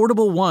at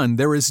Affordable One,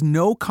 there is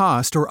no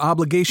cost or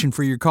obligation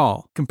for your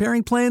call.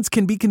 Comparing plans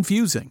can be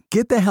confusing.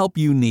 Get the help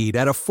you need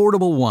at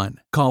Affordable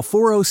One. Call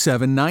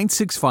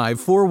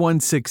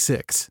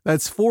 407-965-4166.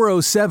 That's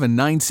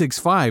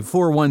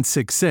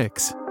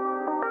 407-965-4166.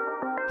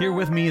 Here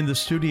with me in the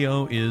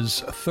studio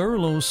is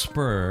Thurlow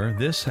Spur.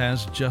 This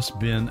has just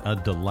been a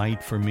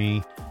delight for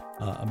me.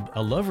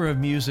 A lover of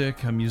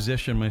music, a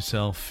musician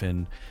myself,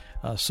 and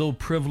so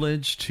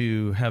privileged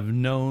to have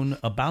known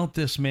about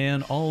this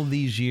man all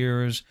these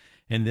years,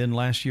 and then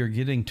last year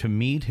getting to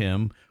meet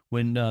him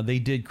when they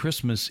did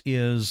Christmas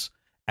Is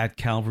at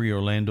Calvary,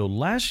 Orlando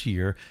last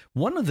year.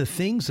 One of the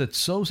things that's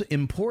so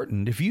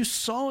important, if you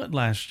saw it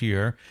last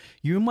year,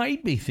 you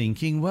might be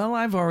thinking, well,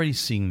 I've already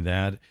seen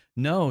that.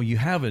 No, you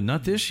haven't.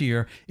 Not this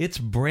year. It's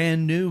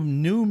brand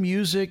new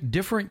music,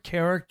 different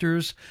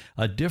characters,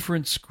 a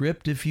different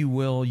script, if you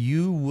will.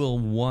 You will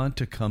want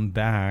to come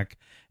back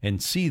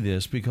and see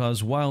this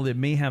because while it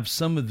may have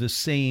some of the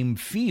same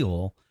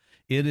feel,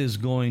 it is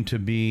going to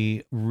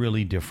be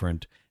really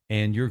different.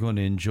 And you're going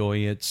to enjoy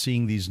it,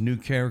 seeing these new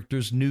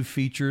characters, new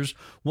features.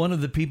 One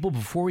of the people,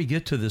 before we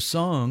get to the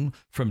song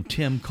from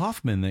Tim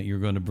Kaufman that you're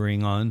going to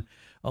bring on,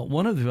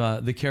 one of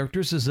the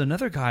characters is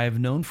another guy I've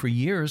known for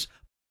years,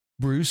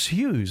 Bruce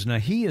Hughes. Now,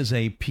 he is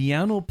a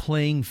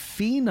piano-playing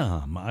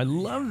phenom. I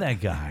love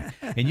that guy.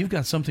 And you've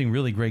got something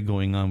really great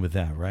going on with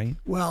that, right?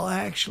 Well,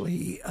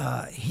 actually,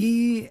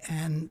 he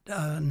and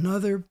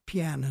another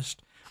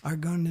pianist are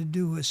going to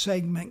do a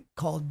segment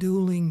called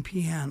Dueling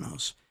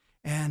Pianos.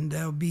 And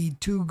there'll be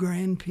 2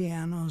 grand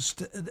pianos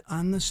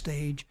on the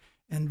stage,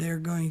 and they're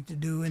going to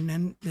do, and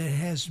then it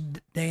has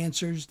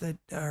dancers that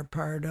are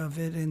part of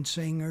it and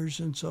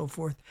singers and so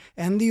forth.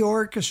 And the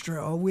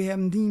orchestra, we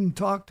haven't even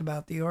talked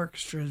about the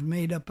orchestra, is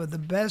made up of the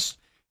best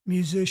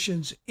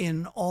musicians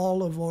in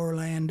all of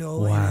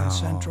Orlando and in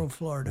Central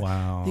Florida.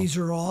 Wow. These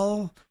are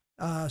all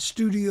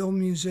studio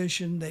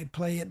musicians. They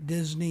play at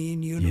Disney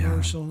and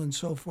Universal and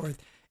so forth.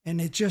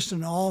 And it's just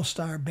an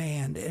all-star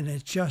band, and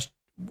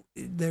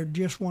they're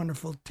just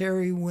wonderful.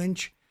 Terry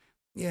Winch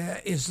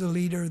is the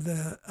leader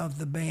of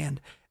the band.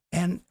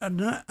 And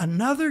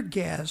another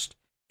guest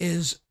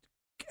is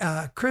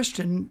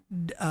Christian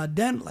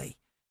Dentley.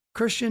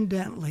 Christian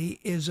Dentley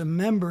is a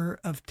member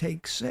of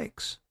Take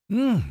Six.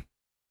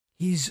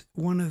 He's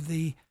one of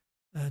the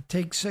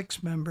Take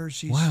Six members.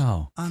 He's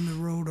on the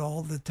road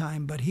all the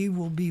time, but he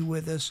will be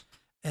with us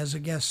as a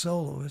guest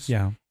soloist.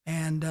 Yeah.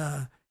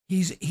 And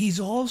he's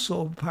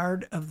also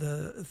part of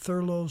the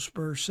Thurlow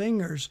Spur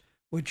Singers,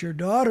 which your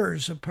daughter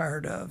is a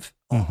part of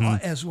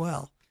as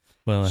well.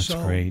 Well, that's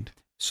great.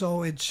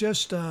 So it's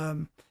just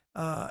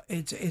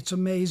it's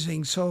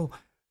amazing. So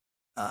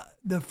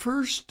the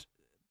first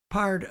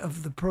part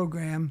of the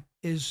program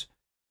is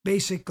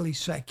basically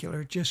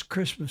secular, just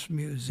Christmas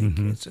music.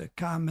 It's a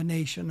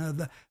combination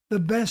of the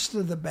best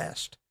of the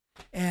best,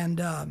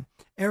 and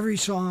every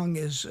song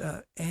is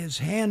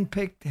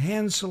hand-picked,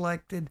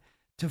 hand-selected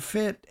to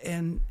fit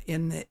in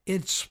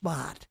its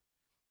spot,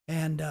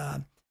 and.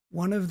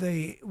 One of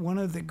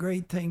the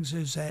great things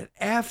is that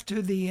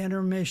after the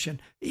intermission,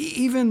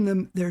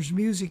 there's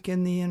music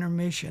in the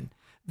intermission.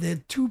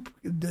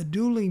 the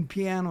dueling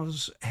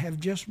pianos have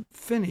just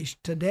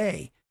finished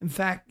today. In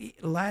fact,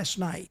 last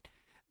night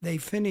they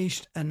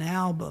finished an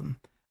album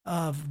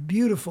of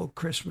beautiful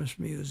Christmas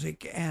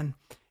music, and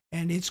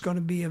it's going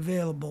to be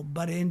available.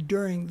 But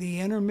during the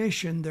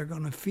intermission, they're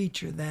going to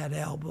feature that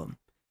album,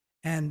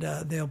 and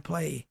they'll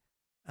play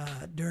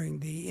during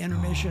the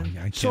intermission.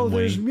 I can't so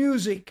there's wait.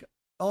 music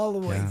all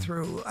the way Yeah.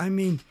 through. I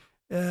mean,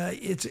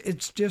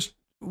 it's just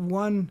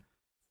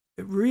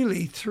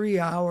really 3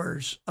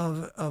 hours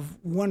of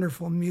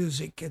wonderful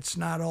music. It's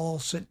not all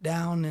sit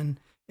down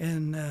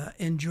and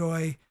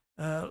enjoy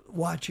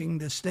watching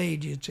the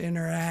stage. It's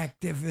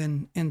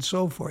interactive and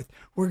so forth.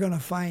 We're going to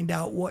find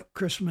out what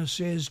Christmas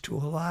is to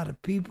a lot of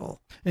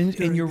people. And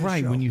during you're the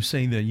right show. when you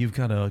say that you've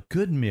got a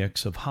good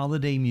mix of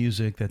holiday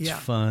music that's Yeah.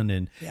 fun,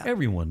 and Yeah.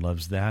 everyone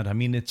loves that. I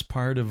mean, it's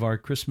part of our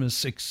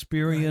Christmas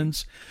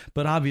experience.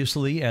 But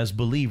obviously, as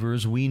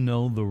believers, we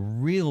know the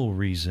real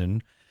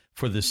reason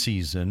for the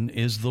season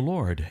is the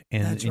Lord.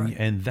 And, That's right.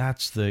 and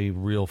that's the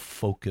real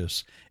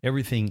focus.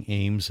 Everything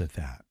aims at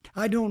that.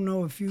 I don't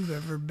know if you've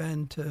ever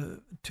been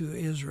to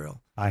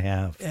Israel. I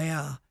have.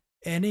 Yeah.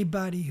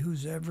 Anybody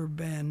who's ever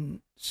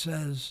been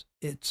says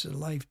it's a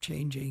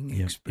life-changing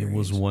Yeah, experience. it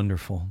was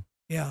wonderful.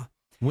 Yeah.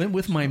 Went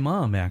with my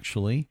mom,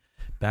 actually,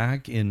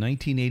 back in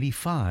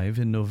 1985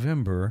 in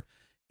November,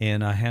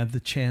 and I had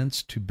the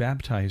chance to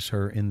baptize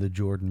her in the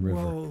Jordan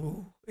River.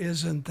 Whoa,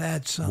 isn't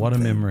that something? What a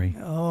memory.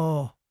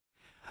 Oh.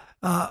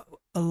 A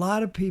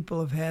lot of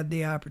people have had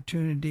the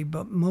opportunity,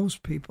 but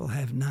most people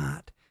have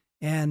not.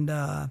 And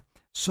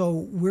so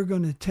we're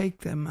going to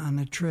take them on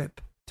a trip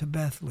to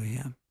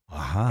Bethlehem.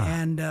 Aha.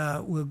 And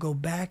we'll go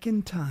back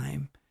in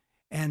time.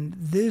 And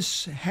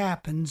this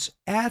happens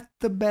at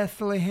the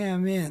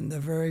Bethlehem Inn, the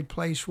very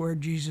place where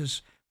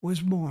Jesus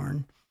was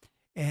born.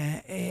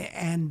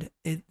 And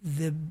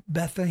the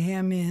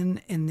Bethlehem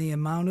Inn, in the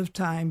amount of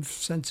time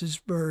since his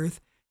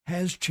birth,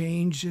 has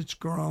changed. It's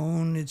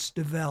grown. It's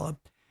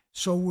developed.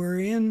 So we're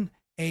in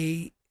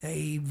a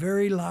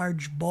very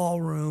large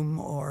ballroom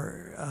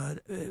or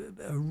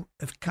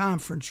a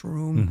conference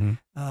room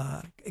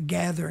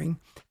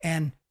gathering,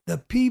 and the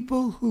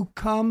people who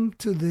come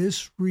to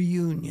this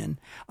reunion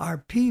are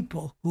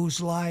people whose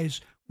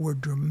lives were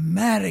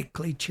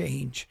dramatically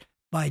changed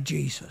by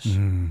Jesus,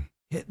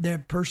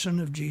 the person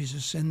of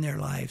Jesus in their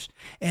lives.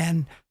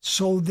 And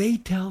so they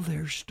tell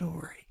their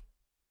story.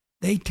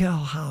 They tell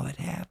how it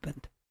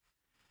happened.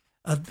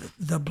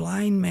 The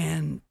blind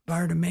man,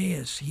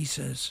 Bartimaeus, he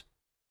says,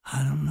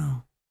 I don't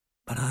know,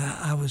 but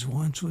I was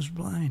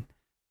blind.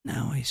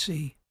 Now I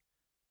see.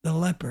 The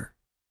leper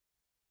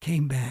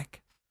came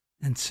back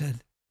and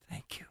said,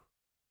 thank you.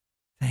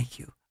 Thank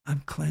you.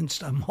 I'm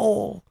cleansed. I'm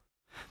whole.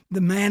 The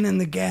man in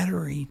the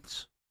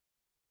Gadarenes,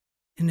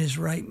 in his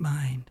right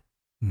mind,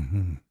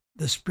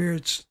 the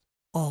spirits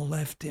all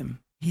left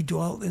him. He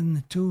dwelt in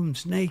the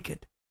tombs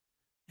naked.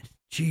 And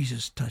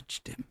Jesus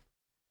touched him,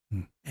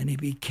 and he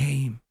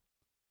became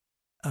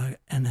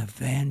an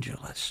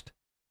evangelist.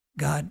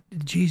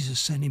 Jesus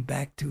sent him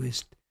back to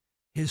his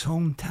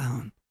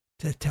hometown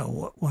to tell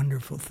what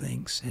wonderful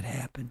things had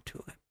happened to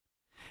him.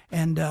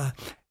 And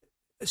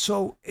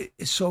so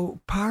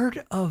part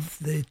of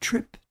the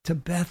trip to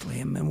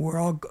Bethlehem, and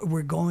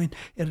we're going.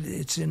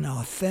 It's in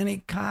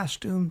authentic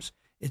costumes.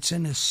 It's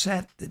in a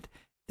set that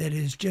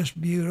is just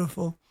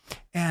beautiful,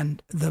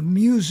 and the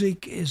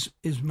music is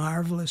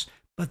marvelous.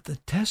 But the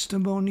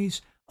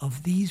testimonies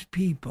of these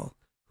people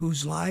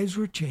whose lives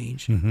were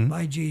changed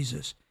by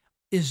Jesus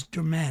is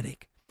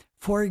dramatic.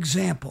 For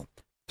example,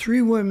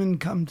 3 women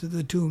come to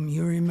the tomb.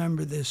 You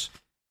remember this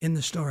in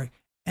the story.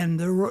 And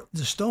the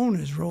stone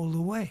is rolled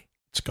away.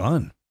 It's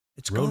gone.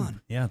 It's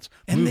gone. Yeah, it's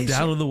And moved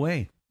out of the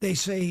way. They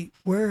say,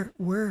 where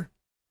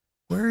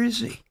is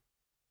he?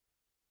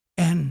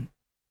 And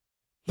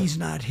he's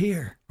not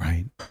here,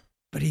 Right.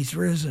 but he's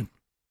risen.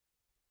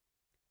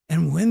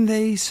 And when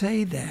they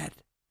say that,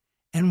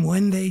 and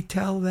when they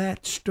tell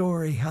that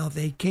story, how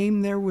they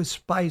came there with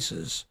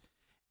spices,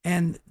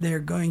 and they're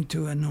going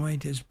to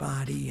anoint his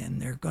body,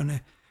 and they're going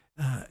to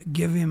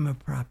give him a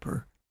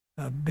proper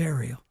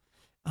burial.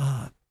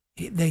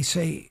 They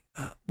say,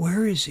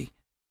 where is he?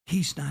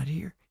 He's not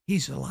here.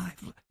 He's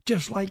alive,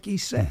 just like he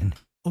said.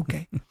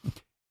 Okay.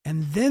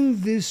 And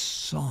then this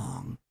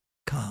song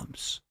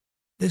comes.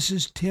 This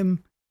is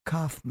Tim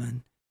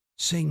Kaufman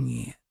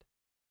singing it.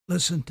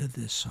 Listen to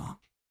this song.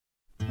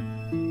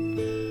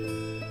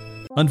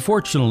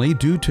 Unfortunately,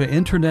 due to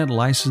internet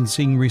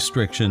licensing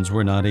restrictions,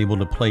 we're not able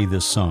to play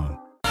this song.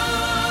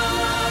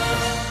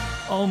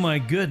 Oh my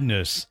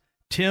goodness.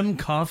 Tim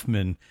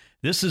Kaufman.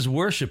 This is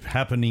worship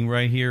happening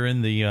right here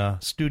in the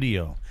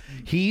studio.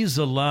 He's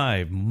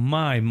alive.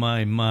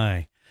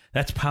 My.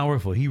 That's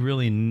powerful. He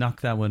really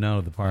knocked that one out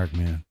of the park,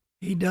 man.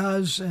 He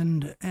does,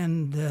 and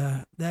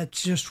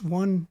that's just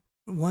one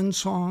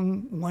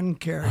song, one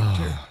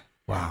character.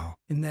 Wow.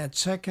 In that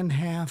second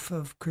half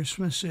of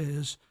Christmas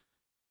Is,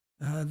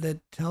 that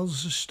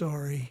tells the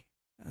story,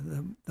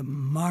 the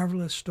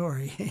marvelous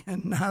story.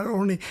 And not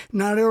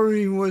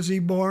only was he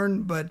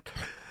born, but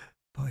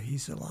boy,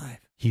 he's alive.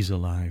 He's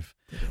alive.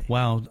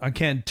 Wow. I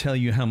can't tell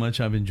you how much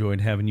I've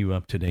enjoyed having you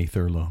up today,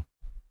 Thurlow.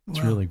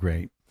 It's really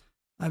great.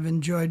 I've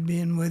enjoyed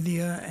being with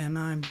you, and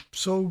I'm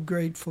so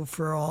grateful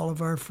for all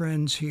of our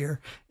friends here.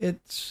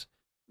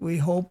 We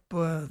hope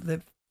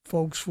that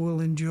folks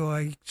will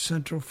enjoy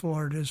Central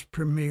Florida's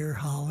premier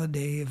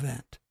holiday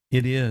event.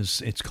 It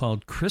is. It's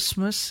called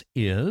Christmas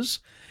Is.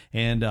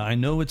 And I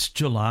know it's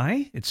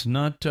July. It's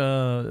not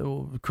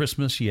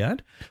Christmas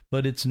yet,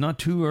 but it's not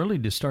too early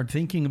to start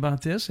thinking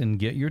about this and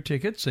get your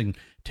tickets and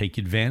take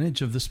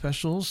advantage of the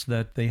specials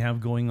that they have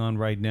going on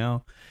right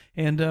now.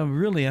 And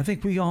really, I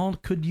think we all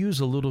could use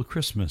a little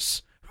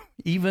Christmas,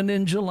 even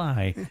in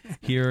July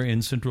here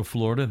in Central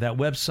Florida. That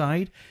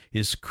website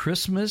is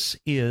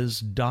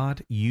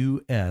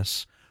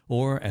christmasis.us,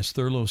 or as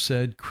Thurlow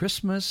said,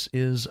 Christmas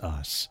is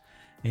us.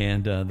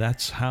 And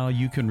that's how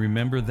you can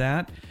remember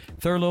that.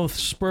 Thurlow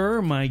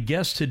Spur, my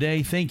guest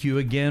today, thank you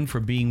again for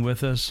being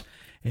with us.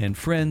 And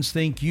friends,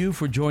 thank you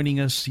for joining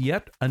us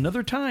yet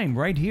another time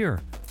right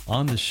here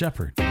on The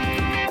Shepherd.